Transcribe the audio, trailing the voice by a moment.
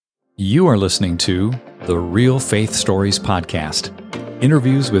You are listening to the Real Faith Stories podcast,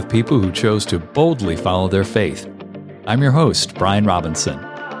 interviews with people who chose to boldly follow their faith. I'm your host, Brian Robinson.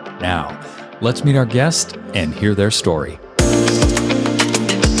 Now, let's meet our guest and hear their story.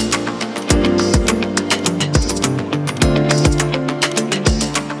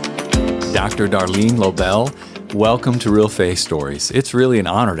 Dr. Darlene Lobel, welcome to Real Faith Stories. It's really an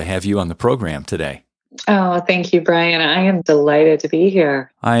honor to have you on the program today. Oh, thank you, Brian. I am delighted to be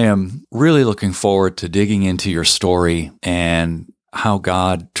here. I am really looking forward to digging into your story and how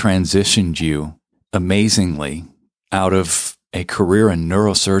God transitioned you amazingly out of a career in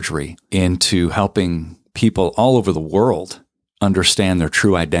neurosurgery into helping people all over the world understand their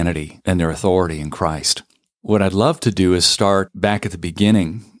true identity and their authority in Christ. What I'd love to do is start back at the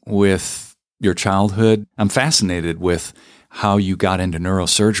beginning with your childhood. I'm fascinated with how you got into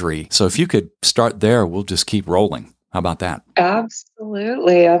neurosurgery. So if you could start there, we'll just keep rolling. How about that?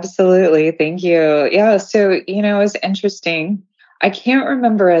 Absolutely. Thank you. Yeah. So, it was interesting. I can't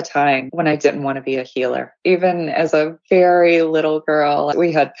remember a time when I didn't want to be a healer. Even as a very little girl,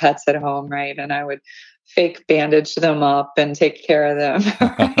 we had pets at home, right? And I would fake bandage them up and take care of them,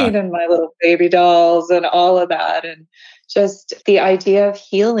 right? And my little baby dolls and all of that. And just the idea of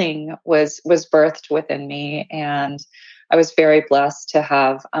healing was birthed within me. And I was very blessed to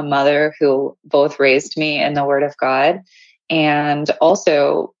have a mother who both raised me in the Word of God and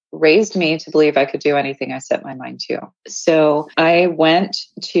also raised me to believe I could do anything I set my mind to. So I went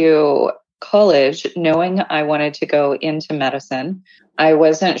to college knowing I wanted to go into medicine. I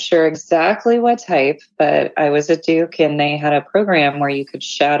wasn't sure exactly what type, but I was at Duke and they had a program where you could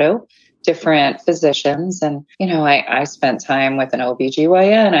shadow different physicians. And, I spent time with an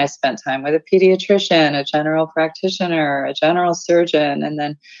OBGYN. I spent time with a pediatrician, a general practitioner, a general surgeon. And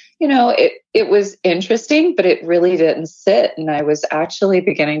then, it was interesting, but it really didn't sit. And I was actually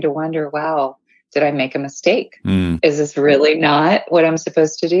beginning to wonder, wow, did I make a mistake? Is this really not what I'm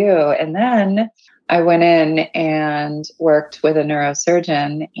supposed to do? And then I went in and worked with a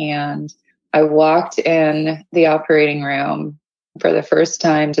neurosurgeon, and I walked in the operating room for the first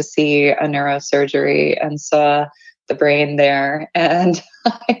time to see a neurosurgery and saw the brain there. And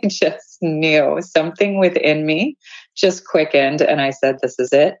I just knew something within me just quickened. And I said, this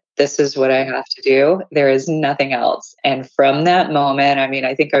is it. This is what I have to do. There is nothing else. And from that moment,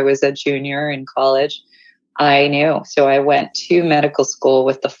 I think I was a junior in college, I knew. So I went to medical school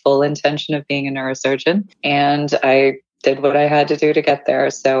with the full intention of being a neurosurgeon. And I did what I had to do to get there.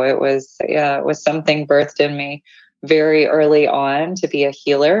 So it was something birthed in me very early on to be a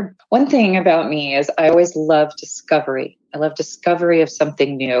healer. One thing about me is I always love discovery. I love discovery of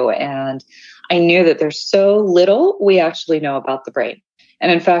something new. And I knew that there's so little we actually know about the brain.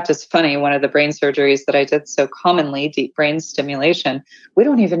 And in fact, it's funny, one of the brain surgeries that I did so commonly, deep brain stimulation, we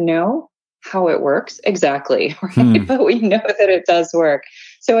don't even know how it works exactly, right? But we know that it does work.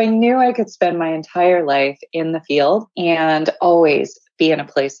 So I knew I could spend my entire life in the field and always be in a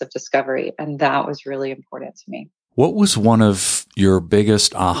place of discovery. And that was really important to me. What was one of your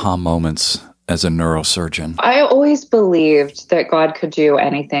biggest aha moments as a neurosurgeon? I always believed that God could do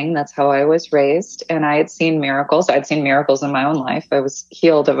anything. That's how I was raised. And I had seen miracles. I'd seen miracles in my own life. I was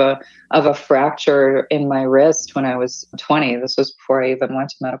healed of a fracture in my wrist when I was 20. This was before I even went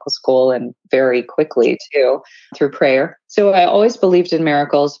to medical school, and very quickly too, through prayer. So I always believed in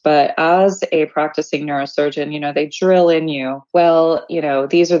miracles, but as a practicing neurosurgeon, they drill in you, well,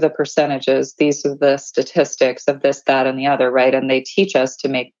 these are the percentages, these are the statistics of this, that, and the other, right? And they teach us to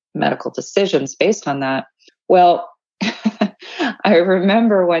make medical decisions based on that. Well, I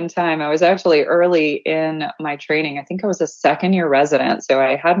remember one time I was actually early in my training. I think I was a second-year resident. So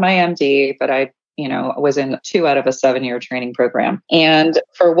I had my MD, but I was in 2 out of a 7-year training program. And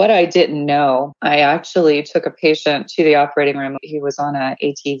for what I didn't know, I actually took a patient to the operating room. He was on a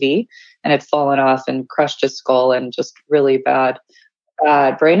ATV and had fallen off and crushed his skull, and just really bad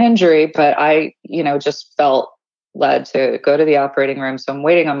brain injury. But I, just felt led to go to the operating room. So I'm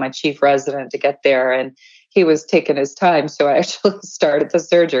waiting on my chief resident to get there, and he was taking his time. So I actually started the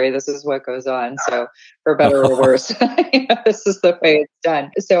surgery. This is what goes on. So for better or worse, this is the way it's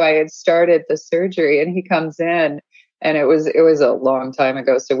done. So I had started the surgery, and he comes in, and it was a long time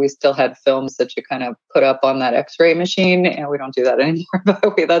ago. So we still had films that you kind of put up on that X-ray machine, and we don't do that anymore,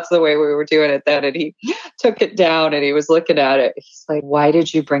 but that's the way we were doing it then. And he took it down and he was looking at it. He's like, "Why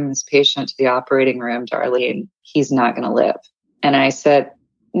did you bring this patient to the operating room, Darlene? He's not going to live." And I said,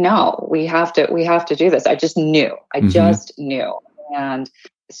 "No, we have to do this." I just knew. And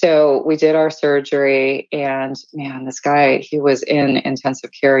so we did our surgery, and man, this guy, he was in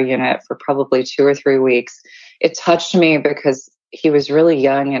intensive care unit for probably 2 or 3 weeks. It touched me because he was really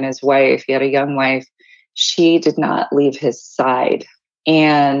young, and his wife, he had a young wife, she did not leave his side.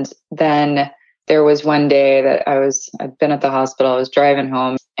 And then there was one day that I'd been at the hospital, I was driving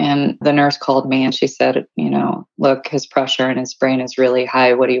home, and the nurse called me and she said, look, his pressure in his brain is really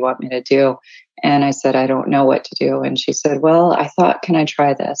high. What do you want me to do? And I said, I don't know what to do. And she said, well, I thought, can I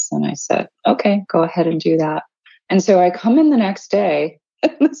try this? And I said, okay, go ahead and do that. And so I come in the next day,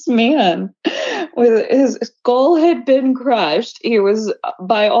 and this man, with his skull had been crushed. He was,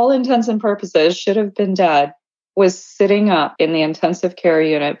 by all intents and purposes, should have been dead, was sitting up in the intensive care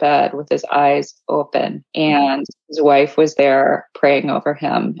unit bed with his eyes open. And his wife was there praying over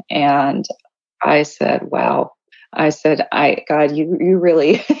him. And I said, wow. I said, God, you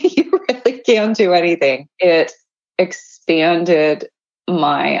really, you really can't do anything. It expanded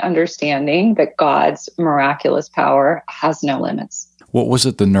my understanding that God's miraculous power has no limits. What was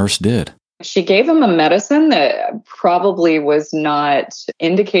it the nurse did? She gave him a medicine that probably was not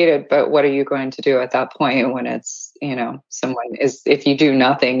indicated, but what are you going to do at that point when it's, someone is, if you do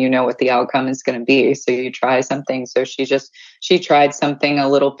nothing, you know what the outcome is going to be. So you try something. So she tried something a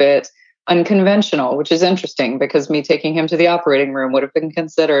little bit unconventional, which is interesting because me taking him to the operating room would have been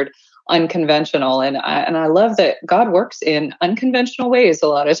considered unconventional. And I love that God works in unconventional ways a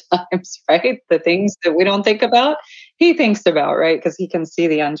lot of times, right? The things that we don't think about, he thinks about, right? Because he can see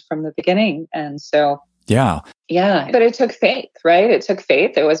the end from the beginning. And so, yeah, but it took faith, right? It took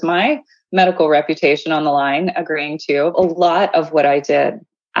faith. It was my medical reputation on the line, agreeing to a lot of what I did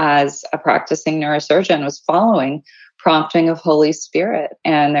as a practicing neurosurgeon was following prompting of Holy Spirit.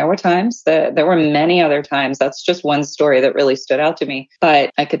 And there were many other times. That's just one story that really stood out to me.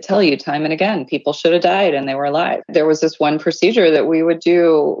 But I could tell you time and again, people should have died and they were alive. There was this one procedure that we would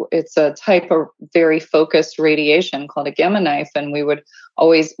do. It's a type of very focused radiation called a gamma knife. And we would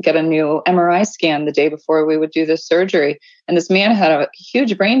always get a new MRI scan the day before we would do this surgery. And this man had a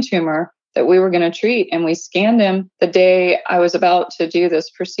huge brain tumor that we were going to treat. And we scanned him the day I was about to do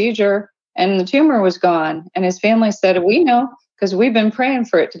this procedure. And the tumor was gone. And his family said, we know, because we've been praying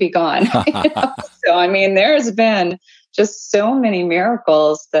for it to be gone. So, there's been just so many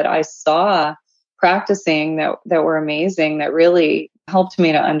miracles that I saw practicing that were amazing, that really helped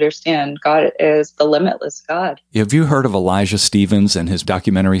me to understand God is the limitless God. Have you heard of Elijah Stevens and his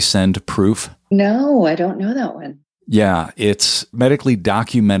documentary, Send Proof? No, I don't know that one. Yeah, it's medically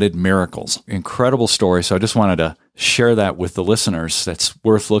documented miracles. Incredible story. So I just wanted to share that with the listeners. That's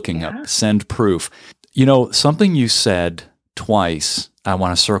worth looking up. Send Proof. Something you said twice, I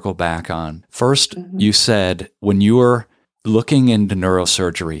want to circle back on. First, you said when you were looking into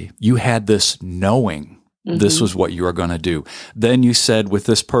neurosurgery, you had this knowing this was what you were going to do. Then you said with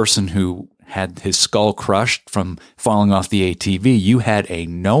this person who had his skull crushed from falling off the ATV, you had a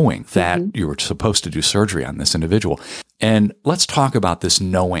knowing that you were supposed to do surgery on this individual. And let's talk about this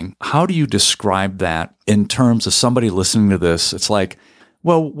knowing. How do you describe that in terms of somebody listening to this? It's like,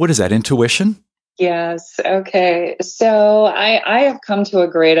 well, what is that, intuition? Yes. Okay. So I have come to a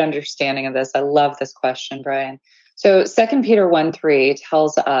great understanding of this. I love this question, Brian. So 2 Peter 1:3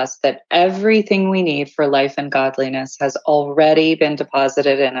 tells us that everything we need for life and godliness has already been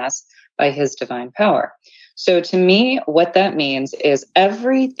deposited in us by his divine power. So to me, what that means is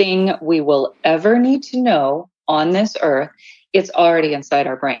everything we will ever need to know on this earth, it's already inside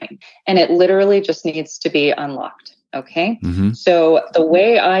our brain. And it literally just needs to be unlocked. Okay. So the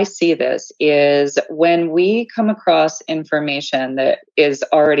way I see this is when we come across information that is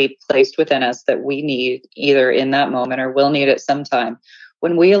already placed within us that we need either in that moment or will need at some time,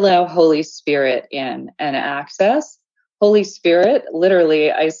 when we allow Holy Spirit in and access, Holy Spirit,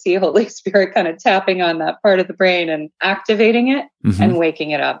 literally, I see Holy Spirit kind of tapping on that part of the brain and activating it and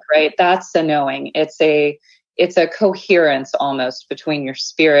waking it up, right? That's the knowing. It's a coherence almost between your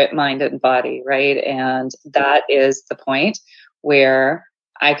spirit, mind, and body, right? And that is the point where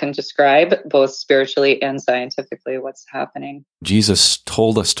I can describe both spiritually and scientifically what's happening. Jesus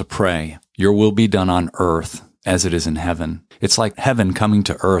told us to pray, your will be done on earth as it is in heaven. It's like heaven coming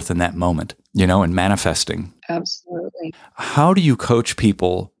to earth in that moment, and manifesting. Absolutely. How do you coach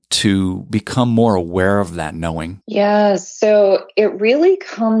people to become more aware of that knowing? Yeah, so it really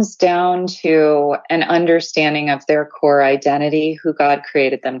comes down to an understanding of their core identity, who God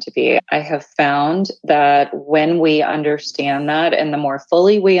created them to be. I have found that when we understand that, and the more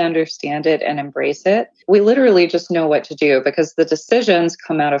fully we understand it and embrace it, we literally just know what to do because the decisions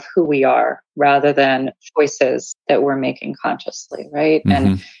come out of who we are rather than choices that we're making consciously, right?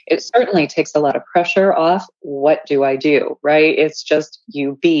 And it certainly takes a lot of pressure off. What do I do, right? It's just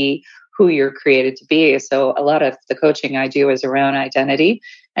you be who you're created to be. So a lot of the coaching I do is around identity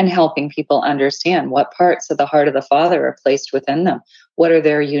and helping people understand what parts of the heart of the Father are placed within them. What are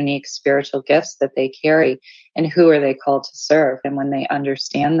their unique spiritual gifts that they carry, and who are they called to serve? And when they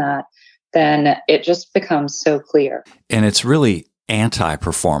understand that, then it just becomes so clear. And it's really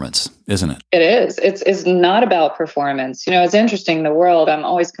anti-performance, isn't it? It is. It's not about performance. It's interesting. The world, I'm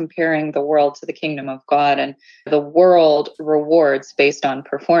always comparing the world to the kingdom of God, and the world rewards based on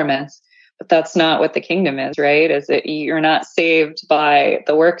performance. But that's not what the kingdom is, right? Is that you're not saved by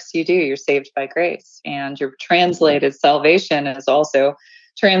the works you do, you're saved by grace. And your translated salvation is also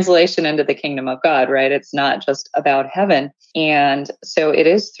translation into the kingdom of God, right? It's not just about heaven. And so it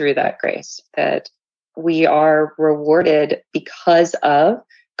is through that grace that we are rewarded because of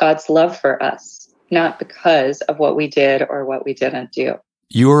God's love for us, not because of what we did or what we didn't do.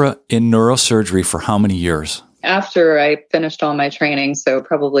 You were in neurosurgery for how many years? After I finished all my training, so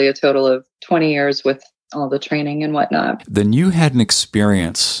probably a total of 20 years with all the training and whatnot. Then you had an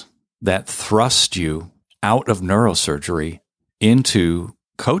experience that thrust you out of neurosurgery into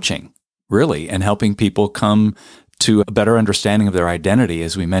coaching, really, and helping people come to a better understanding of their identity,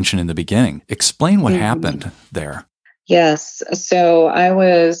 as we mentioned in the beginning. Explain what happened there. Yes. So I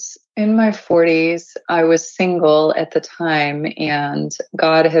was in my 40s. I was single at the time, and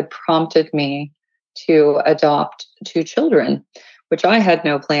God had prompted me to adopt 2 children, which I had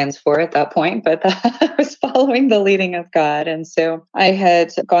no plans for at that point, but I was following the leading of God. And so I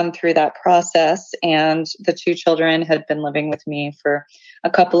had gone through that process, and the 2 children had been living with me for a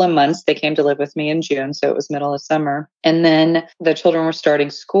couple of months. They came to live with me in June, so it was middle of summer. And then the children were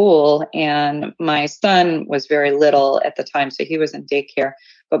starting school, and my son was very little at the time, so he was in daycare.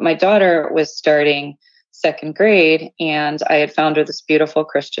 But my daughter was starting 2nd grade, and I had found her this beautiful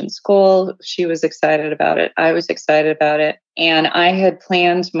Christian school. She was excited about it. I was excited about it. And I had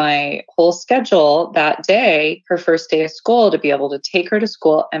planned my whole schedule that day, her first day of school, to be able to take her to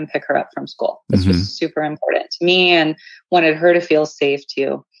school and pick her up from school. This was super important to me, and wanted her to feel safe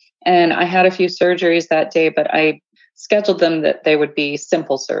too. And I had a few surgeries that day, but I scheduled them that they would be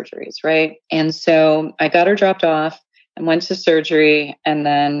simple surgeries, right? And so I got her dropped off and went to surgery. And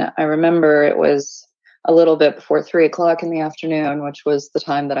then I remember it was a little bit before 3:00 in the afternoon, which was the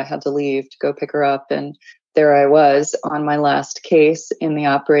time that I had to leave to go pick her up. And there I was on my last case in the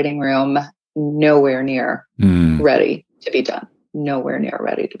operating room, nowhere near ready to be done. Nowhere near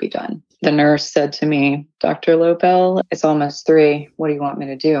ready to be done. The nurse said to me, "Dr. Lobel, it's almost 3. What do you want me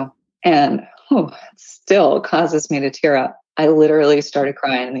to do?" And it still causes me to tear up. I literally started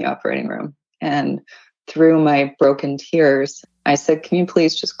crying in the operating room. And through my broken tears, I said, "Can you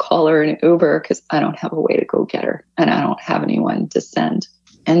please just call her an Uber? Because I don't have a way to go get her, and I don't have anyone to send."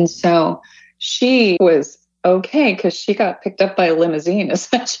 And so she was okay, because she got picked up by a limousine,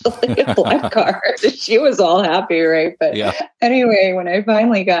 essentially a black car. She was all happy, right? But anyway, when I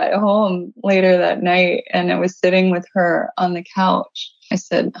finally got home later that night and I was sitting with her on the couch, I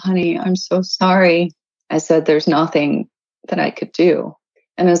said, "Honey, I'm so sorry." I said, "There's nothing that I could do."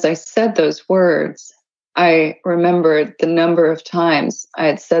 And as I said those words, I remembered the number of times I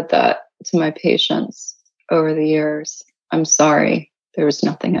had said that to my patients over the years. "I'm sorry, there was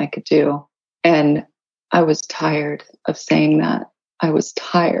nothing I could do." And I was tired of saying that. I was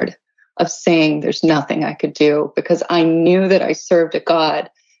tired of saying there's nothing I could do, because I knew that I served a God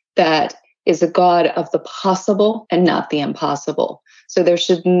that is a God of the possible and not the impossible. So there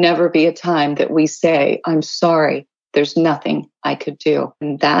should never be a time that we say, "I'm sorry, there's nothing I could do."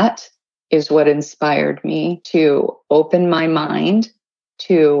 And that is what inspired me to open my mind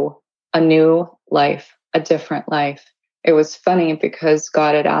to a new life, a different life. It was funny because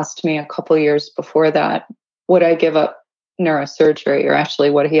God had asked me a couple years before that, would I give up neurosurgery? Or actually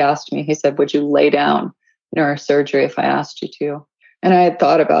what he asked me, he said, "Would you lay down neurosurgery if I asked you to?" And I had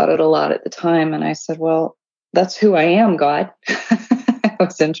thought about it a lot at the time. And I said, "Well, that's who I am, God." It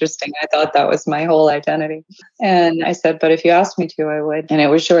was interesting. I thought that was my whole identity. And I said, "But if you asked me to, I would." And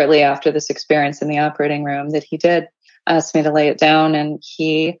it was shortly after this experience in the operating room that he did ask me to lay it down. And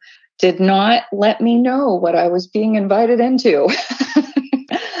he did not let me know what I was being invited into.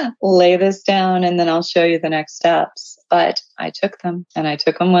 Lay this down and then I'll show you the next steps. But I took them, and I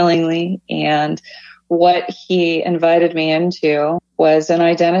took them willingly. And what he invited me into was an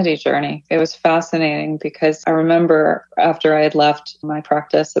identity journey. It was fascinating because I remember after I had left my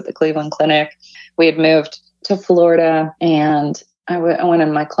practice at the Cleveland Clinic, we had moved to Florida, and I went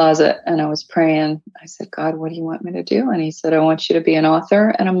in my closet and I was praying. I said, "God, what do you want me to do?" And he said, "I want you to be an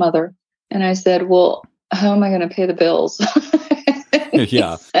author and a mother." And I said, "Well, how am I going to pay the bills?"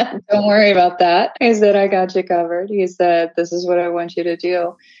 Yeah. Said, "Don't worry about that." He said, "I got you covered." He said, "This is what I want you to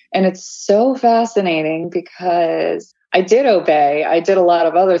do." And it's so fascinating because I did obey. I did a lot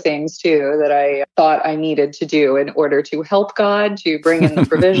of other things too that I thought I needed to do in order to help God to bring in the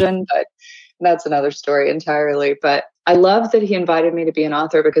provision. But that's another story entirely. But I love that he invited me to be an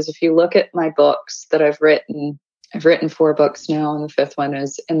author, because if you look at my books that I've written 4 books now, and the 5th one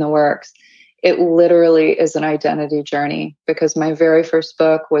is in the works. It literally is an identity journey, because my very first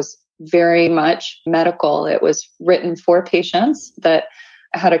book was very much medical. It was written for patients that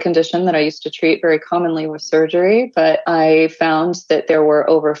had a condition that I used to treat very commonly with surgery, but I found that there were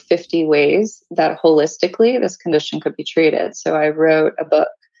over 50 ways that holistically this condition could be treated. So I wrote a book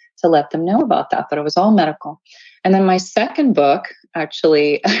to let them know about that, but it was all medical. And then my second book,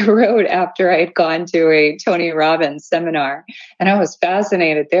 actually, I wrote after I had gone to a Tony Robbins seminar. And I was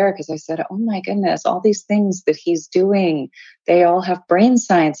fascinated there because I said, oh my goodness, all these things that he's doing, they all have brain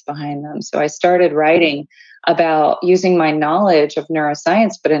science behind them. So I started writing about using my knowledge of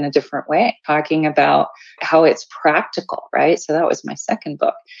neuroscience, but in a different way, talking about how it's practical, right? So that was my second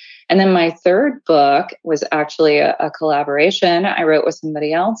book. And then my third book was actually a collaboration I wrote with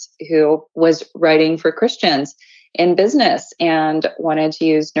somebody else who was writing for Christians in business and wanted to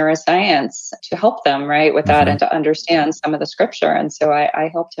use neuroscience to help them, right, with that and to understand some of the scripture. And so I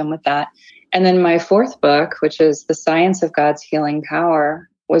helped him with that. And then my fourth book, which is The Science of God's Healing Power,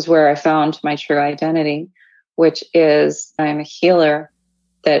 was where I found my true identity, which is I'm a healer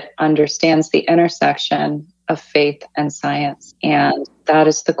that understands the intersection of faith and science. And that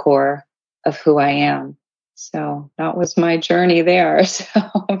is the core of who I am. So that was my journey there. So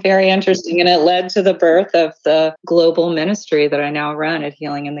very interesting. And it led to the birth of the global ministry that I now run at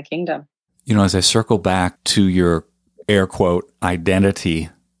Healing in the Kingdom. You know, as I circle back to your air quote identity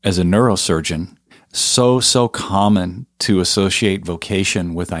as a neurosurgeon, so common to associate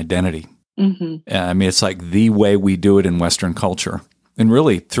vocation with identity. Mm-hmm. I mean, it's like the way we do it in Western culture and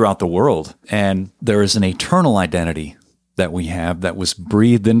really throughout the world. And there is an eternal identity that we have that was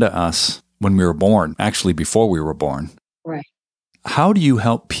breathed into us when we were born, actually before we were born. Right. How do you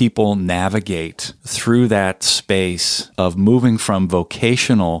help people navigate through that space of moving from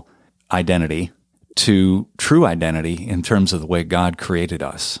vocational identity to true identity in terms of the way God created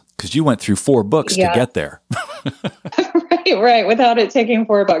us? Because you went through 4 books to get there. Right. Without it taking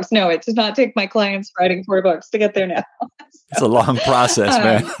 4 books. No, it did not take my clients writing 4 books to get there now. It's a long process,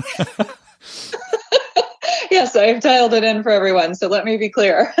 man. Yes, I've dialed it in for everyone. So let me be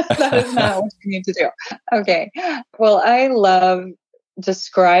clear. That is not what you need to do. Okay. Well, I love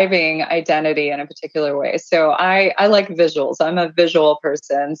describing identity in a particular way. So I like visuals. I'm a visual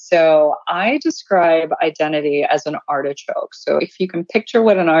person. So I describe identity as an artichoke. So if you can picture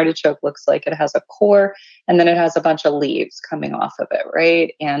what an artichoke looks like, it has a core and then it has a bunch of leaves coming off of it,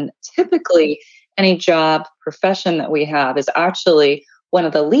 right? And typically any job profession that we have is actually one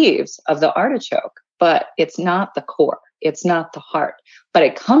of the leaves of the artichoke, but it's not the core. It's not the heart, but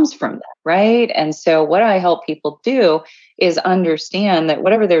it comes from that, right? And so what I help people do is understand that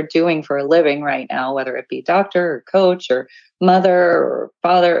whatever they're doing for a living right now, whether it be doctor or coach or mother or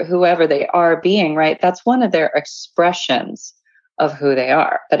father, whoever they are being, right? That's one of their expressions of who they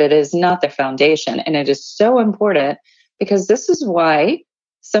are, but it is not their foundation. And it is so important because this is why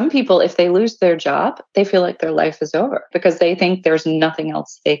some people, if they lose their job, they feel like their life is over because they think there's nothing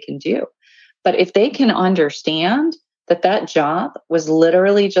else they can do. But if they can understand that job was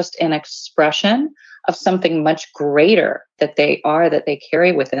literally just an expression of something much greater that they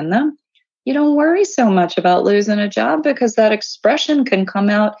carry within them, you don't worry so much about losing a job because that expression can come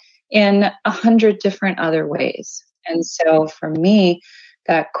out in 100 different other ways. And so for me,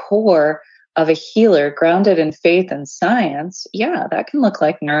 that core of a healer grounded in faith and science, yeah, that can look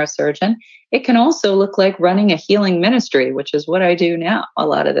like neurosurgeon. It can also look like running a healing ministry, which is what I do now a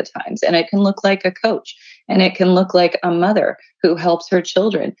lot of the times. And it can look like a coach, and it can look like a mother who helps her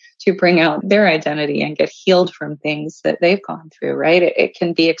children to bring out their identity and get healed from things that they've gone through, right? It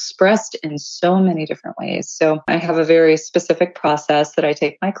can be expressed in so many different ways. So I have a very specific process that I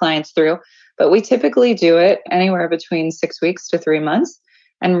take my clients through, but we typically do it anywhere between 6 weeks to 3 months.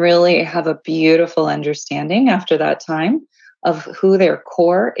 And really have a beautiful understanding after that time of who their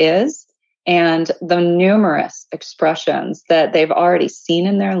core is and the numerous expressions that they've already seen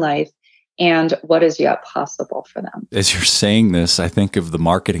in their life and what is yet possible for them. As you're saying this, I think of the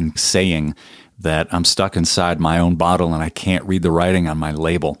marketing saying that I'm stuck inside my own bottle and I can't read the writing on my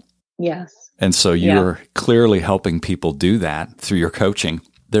label. Yes. And so you're clearly helping people do that through your coaching.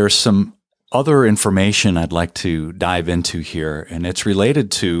 There's some other information I'd like to dive into here, and it's related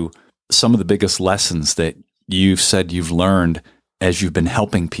to some of the biggest lessons that you've said you've learned as you've been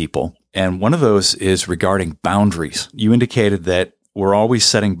helping people. And one of those is regarding boundaries. You indicated that we're always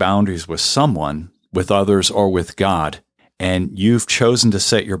setting boundaries with someone, with others, or with God. and you've chosen to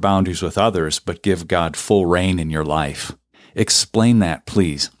set your boundaries with others, but give God full reign in your life. Explain that,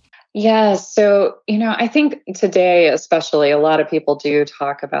 please. Yeah. So, I think today, especially, a lot of people do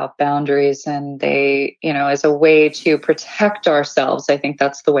talk about boundaries and they, as a way to protect ourselves. I think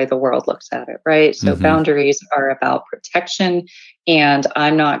that's the way the world looks at it, right? So boundaries are about protection, and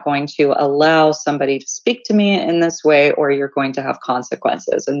I'm not going to allow somebody to speak to me in this way, or you're going to have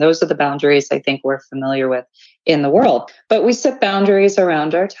consequences. And those are the boundaries I think we're familiar with in the world. But we set boundaries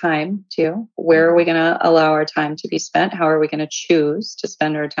around our time too. Where are we going to allow our time to be spent? How are we going to choose to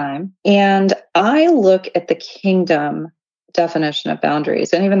spend our time? And I look at the kingdom definition of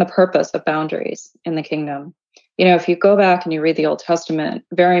boundaries and even the purpose of boundaries in the kingdom. If you go back and you read the Old Testament,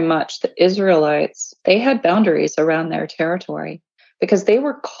 very much the Israelites, they had boundaries around their territory because they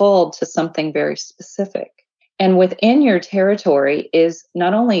were called to something very specific. And within your territory is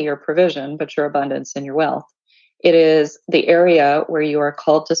not only your provision, but your abundance and your wealth. It is the area where you are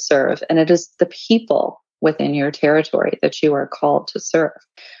called to serve, and it is the people within your territory that you are called to serve.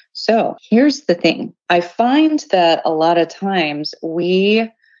 So here's the thing. I find that a lot of times we,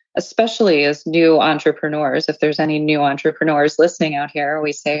 especially as new entrepreneurs, if there's any new entrepreneurs listening out here,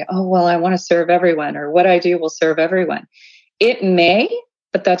 we say, oh, well, I want to serve everyone, or what I do will serve everyone. It may,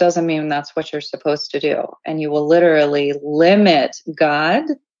 but that doesn't mean that's what you're supposed to do. And you will literally limit God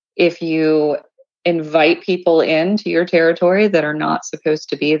if you invite people into your territory that are not supposed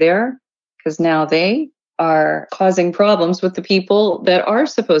to be there, because now they are causing problems with the people that are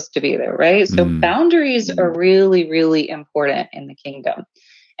supposed to be there, right? So boundaries are really, really important in the kingdom.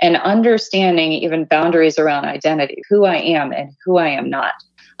 And understanding even boundaries around identity, who I am and who I am not.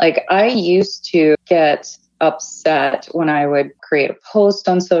 Like, I used to get upset when I would create a post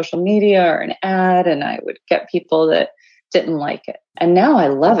on social media or an ad, and I would get people that didn't like it. And now I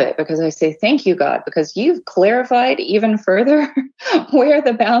love it because I say, thank you, God, because you've clarified even further where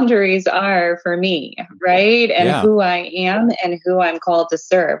the boundaries are for me, right? And who I am and who I'm called to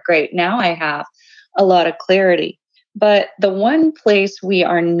serve. Great. Now I have a lot of clarity. But the one place we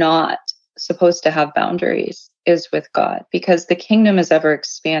are not supposed to have boundaries is with God, because the kingdom is ever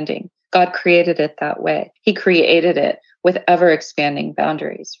expanding. God created it that way. He created it with ever expanding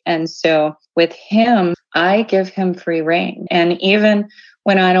boundaries. And so with him, I give him free reign. And even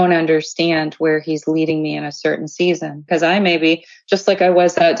when I don't understand where he's leading me in a certain season, because I may be just like I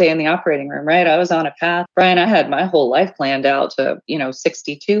was that day in the operating room, right? I was on a path. Brian, I had my whole life planned out to,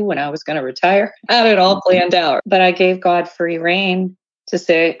 62 when I was going to retire. I had it all planned out. But I gave God free reign to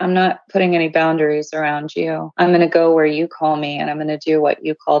say, I'm not putting any boundaries around you. I'm going to go where you call me, and I'm going to do what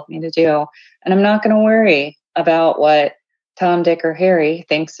you called me to do. And I'm not going to worry about what Tom, Dick, or Harry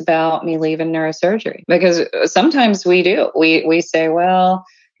thinks about me leaving neurosurgery, because sometimes we do. We say, well,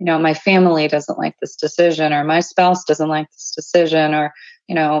 my family doesn't like this decision, or my spouse doesn't like this decision, or,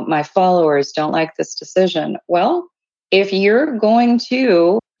 my followers don't like this decision. Well, if you're going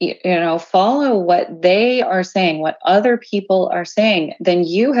to, follow what they are saying, what other people are saying, then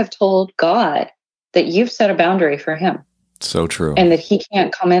you have told God that you've set a boundary for him. So true. And that he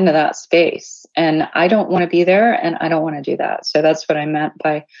can't come into that space. And I don't want to be there, and I don't want to do that. So that's what I meant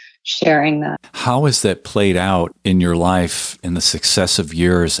by sharing that. How has that played out in your life in the successive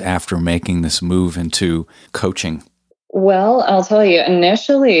years after making this move into coaching? Well, I'll tell you,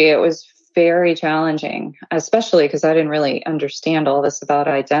 initially it was very challenging, especially because I didn't really understand all this about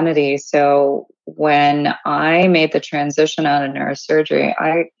identity. So when I made the transition out of neurosurgery,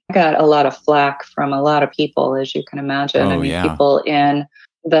 I got a lot of flack from a lot of people, as you can imagine. People in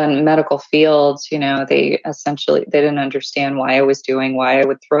the medical fields, they didn't understand why I was doing, why I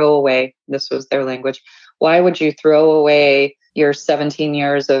would throw away, this was their language, why would you throw away your 17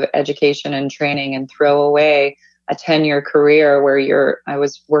 years of education and training and throw away a 10-year career where I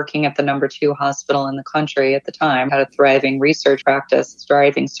was working at the number 2 hospital in the country at the time, had a thriving research practice,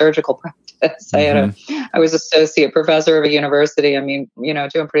 thriving surgical practice. I was associate professor of a university. Doing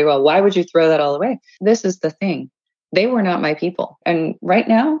pretty well. Why would you throw that all away? This is the thing. They were not my people. And right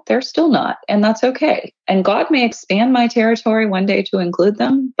now they're still not. And that's okay. And God may expand my territory one day to include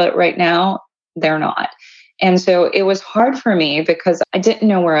them, but right now they're not. And so it was hard for me because I didn't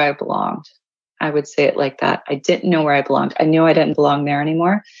know where I belonged. I would say it like that. I didn't know where I belonged. I knew I didn't belong there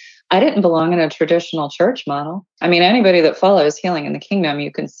anymore. I didn't belong in a traditional church model. Anybody that follows Healing in the Kingdom,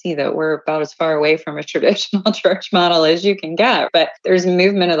 you can see that we're about as far away from a traditional church model as you can get. But there's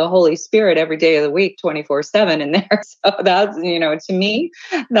movement of the Holy Spirit every day of the week, 24/7 in there. So that's, to me,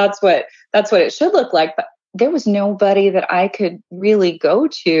 that's what it should look like. But there was nobody that I could really go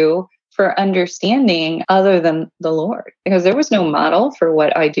to for understanding other than the Lord, because there was no model for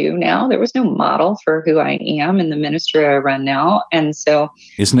what I do now. There was no model for who I am in the ministry I run now. And so,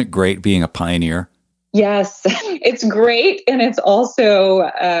 isn't it great being a pioneer? yes, it's great. And it's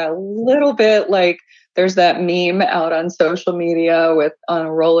also a little bit like there's that meme out on social media with on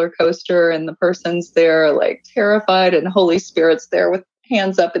a roller coaster, and the person's there like terrified, and Holy Spirit's there with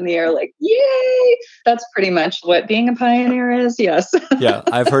hands up in the air like, yay! That's pretty much what being a pioneer is. Yes. Yeah,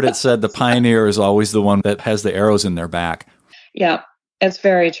 I've heard it said the pioneer is always the one that has the arrows in their back. Yeah. It's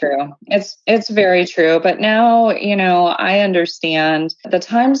very true. It's very true. But now, I understand the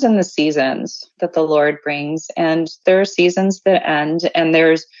times and the seasons that the Lord brings, and there are seasons that end, and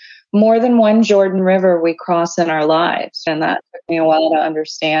there's more than one Jordan River we cross in our lives. And that took me a while to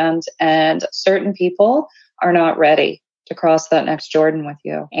understand. And certain people are not ready to cross that next Jordan with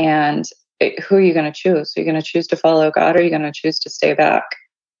you. And who are you going to choose? Are you going to choose to follow God, or are you going to choose to stay back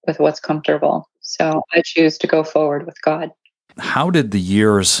with what's comfortable? So I choose to go forward with God. How did the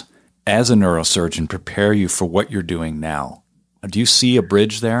years as a neurosurgeon prepare you for what you're doing now? Do you see a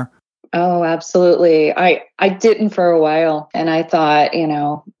bridge there? Oh, absolutely. I didn't for a while. And I thought,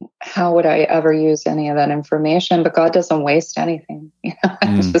 how would I ever use any of that information? But God doesn't waste anything.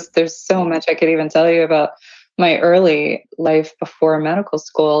 There's so much I could even tell you about my early life before medical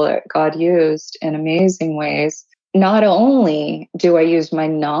school that God used in amazing ways. Not only do I use my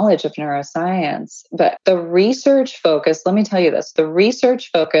knowledge of neuroscience, but the research focus, let me tell you this, the research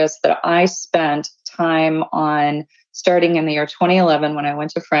focus that I spent time on starting in the year 2011 when I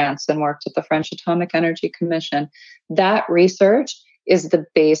went to France and worked at the French Atomic Energy Commission, that research is the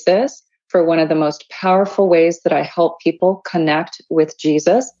basis for one of the most powerful ways that I help people connect with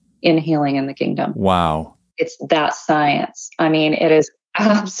Jesus in healing in the kingdom. Wow. It's that science. I mean, it is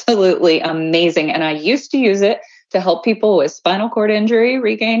absolutely amazing. And I used to use it to help people with spinal cord injury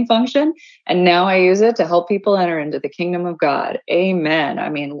regain function. And now I use it to help people enter into the kingdom of God. Amen. I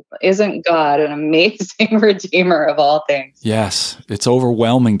mean, isn't God an amazing redeemer of all things? Yes, it's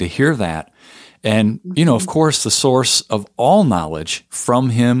overwhelming to hear that. And, of course, the source of all knowledge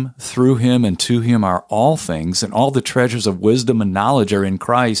from him, through him, and to him are all things, and all the treasures of wisdom and knowledge are in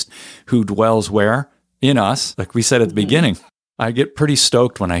Christ, who dwells where? In us, like we said at the beginning. I get pretty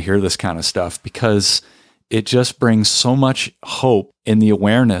stoked when I hear this kind of stuff because it just brings so much hope in the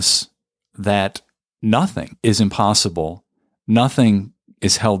awareness that nothing is impossible. Nothing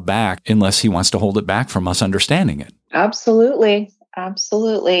is held back unless he wants to hold it back from us understanding it. Absolutely.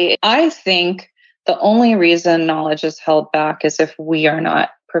 Absolutely. I think the only reason knowledge is held back is if we are not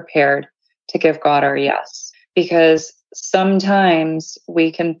prepared to give God our yes. Because sometimes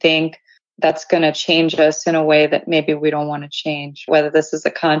we can think that's going to change us in a way that maybe we don't want to change, whether this is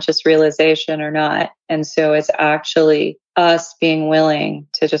a conscious realization or not. And so it's actually us being willing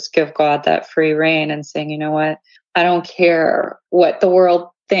to just give God that free rein and saying, you know what, I don't care what the world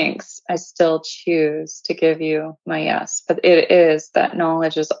thinks. I still choose to give you my yes. But it is that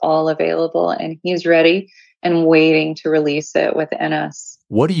knowledge is all available, and he's ready and waiting to release it within us.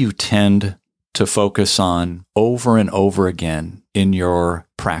 What do you tend to focus on over and over again in your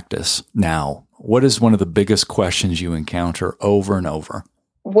practice now? What is one of the biggest questions you encounter over and over?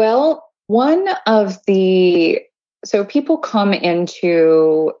 Well, so people come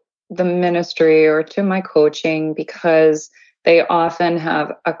into the ministry or to my coaching because they often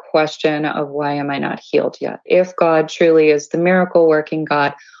have a question of, why am I not healed yet? If God truly is the miracle working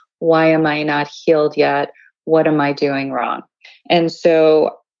God, why am I not healed yet? What am I doing wrong? And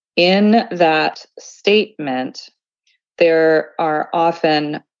so in that statement, there are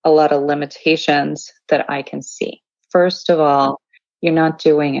often a lot of limitations that I can see. First of all, you're not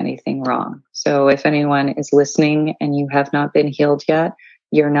doing anything wrong. So if anyone is listening and you have not been healed yet,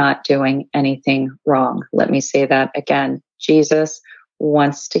 you're not doing anything wrong. Let me say that again. Jesus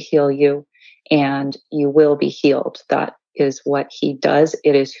wants to heal you, and you will be healed. That is what he does.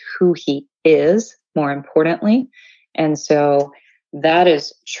 It is who he is, more importantly. And so that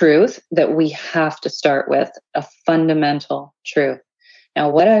is truth that we have to start with, a fundamental truth. Now,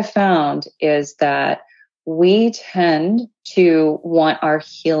 what I've found is that we tend to want our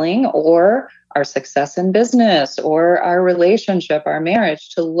healing or our success in business or our relationship, our marriage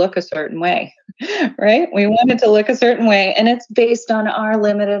to look a certain way, right? We want it to look a certain way, and it's based on our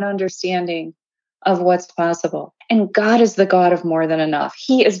limited understanding of what's possible. And God is the God of more than enough.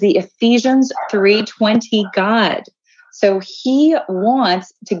 He is the Ephesians 3:20 God. So he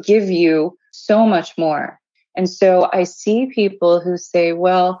wants to give you so much more. And so I see people who say,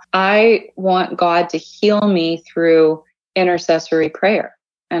 well, I want God to heal me through intercessory prayer.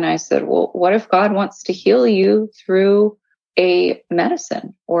 And I said, well, what if God wants to heal you through a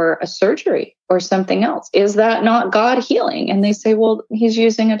medicine or a surgery or something else? Is that not God healing? And they say, well, he's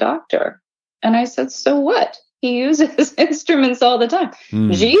using a doctor. And I said, so what? He uses instruments all the time.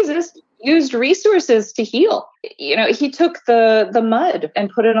 Jesus used resources to heal. He took the mud and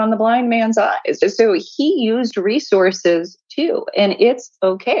put it on the blind man's eyes. So he used resources too, and it's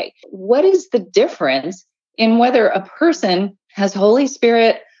okay. What is the difference in whether a person has Holy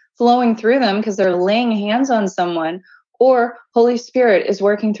Spirit flowing through them because they're laying hands on someone, or Holy Spirit is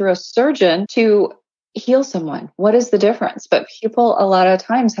working through a surgeon to heal someone? What is the difference? But people a lot of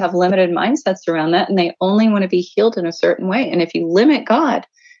times have limited mindsets around that, and they only want to be healed in a certain way. And if you limit God,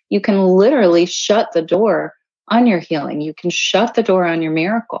 you can literally shut the door on your healing. You can shut the door on your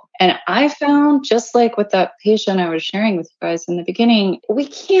miracle. And I found, just like with that patient I was sharing with you guys in the beginning, we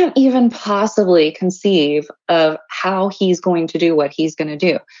can't even possibly conceive of how he's going to do what he's going to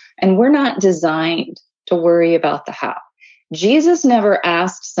do. And we're not designed to worry about the how. Jesus never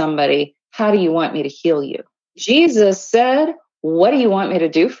asked somebody, how do you want me to heal you? Jesus said, what do you want me to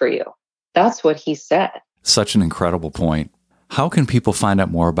do for you? That's what he said. Such an incredible point. How can people find out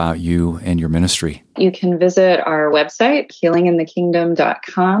more about you and your ministry? You can visit our website,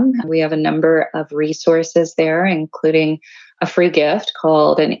 healinginthekingdom.com. We have a number of resources there, including a free gift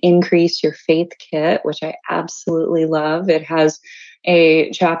called an Increase Your Faith Kit, which I absolutely love. It has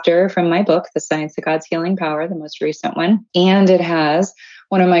a chapter from my book, The Science of God's Healing Power, the most recent one. And it has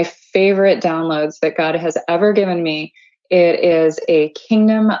one of my favorite downloads that God has ever given me. It is a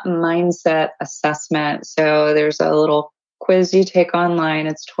kingdom mindset assessment. So there's a little quiz you take online.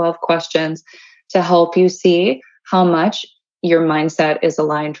 It's 12 questions to help you see how much your mindset is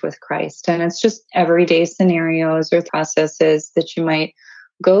aligned with Christ. And it's just everyday scenarios or processes that you might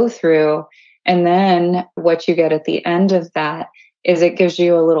go through. And then what you get at the end of that is it gives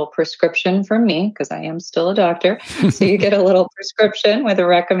you a little prescription from me, because I am still a doctor. So you get a little prescription with a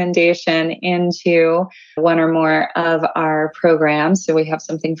recommendation into one or more of our programs. So we have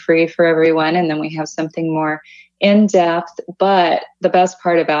something free for everyone, and then we have something more in depth. But the best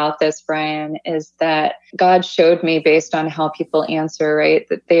part about this, Brian, is that God showed me, based on how people answer, right,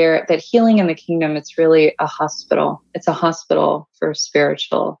 that healing in the kingdom, it's really a hospital. It's a hospital for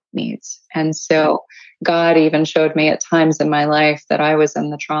spiritual needs. And so God even showed me at times in my life that I was in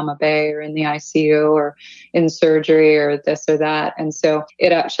the trauma bay or in the ICU or in surgery or this or that. And so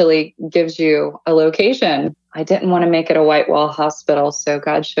it actually gives you a location. I didn't want to make it a white wall hospital. So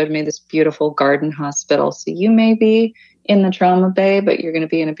God showed me this beautiful garden hospital. So you may be in the trauma bay, but you're going to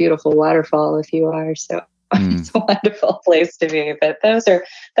be in a beautiful waterfall if you are. So it's a wonderful place to be. But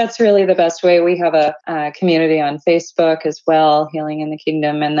that's really the best way. We have a community on Facebook as well, Healing in the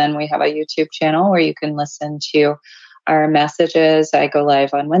Kingdom. And then we have a YouTube channel where you can listen to our messages. I go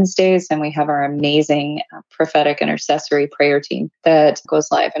live on Wednesdays, and we have our amazing prophetic intercessory prayer team that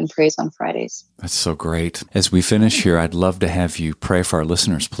goes live and prays on Fridays. That's so great. As we finish here, I'd love to have you pray for our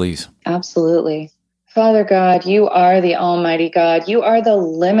listeners, please. Absolutely. Father God, you are the Almighty God. You are the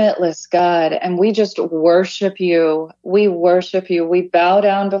limitless God, and we just worship you. We worship you. We bow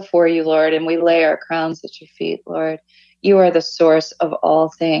down before you, Lord, and we lay our crowns at your feet, Lord. You are the source of all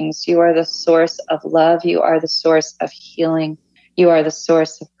things. You are the source of love. You are the source of healing. You are the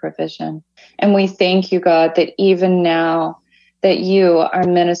source of provision. And we thank you, God, that even now that you are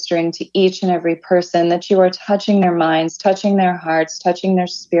ministering to each and every person, that you are touching their minds, touching their hearts, touching their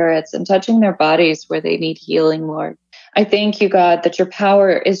spirits, and touching their bodies where they need healing, Lord. I thank you, God, that your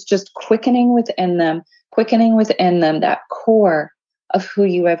power is just quickening within them that core of who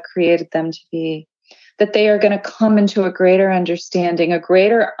you have created them to be, that they are going to come into a greater understanding, a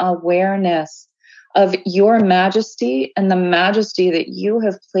greater awareness of your majesty and the majesty that you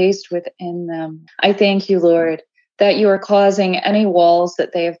have placed within them. I thank you, Lord, that you are causing any walls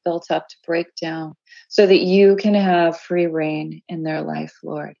that they have built up to break down so that you can have free reign in their life,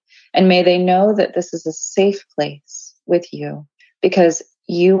 Lord. And may they know that this is a safe place with you, because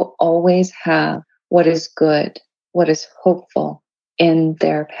you always have what is good, what is hopeful in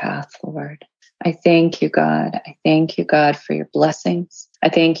their path, Lord. I thank you, God. I thank you, God, for your blessings. I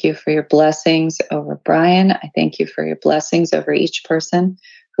thank you for your blessings over Brian. I thank you for your blessings over each person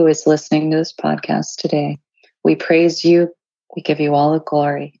who is listening to this podcast today. We praise you. We give you all the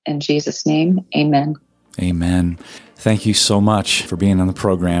glory. In Jesus' name, amen. Amen. Thank you so much for being on the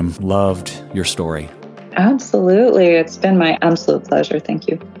program. Loved your story. Absolutely. It's been my absolute pleasure. Thank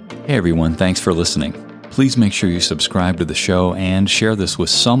you. Hey, everyone. Thanks for listening. Please make sure you subscribe to the show and share this with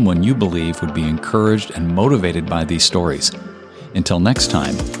someone you believe would be encouraged and motivated by these stories. Until next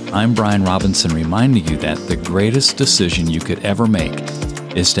time, I'm Brian Robinson, reminding you that the greatest decision you could ever make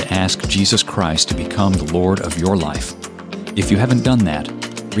is to ask Jesus Christ to become the Lord of your life. If you haven't done that,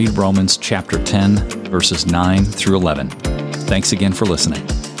 read Romans chapter 10, verses 9 through 11. Thanks again for listening.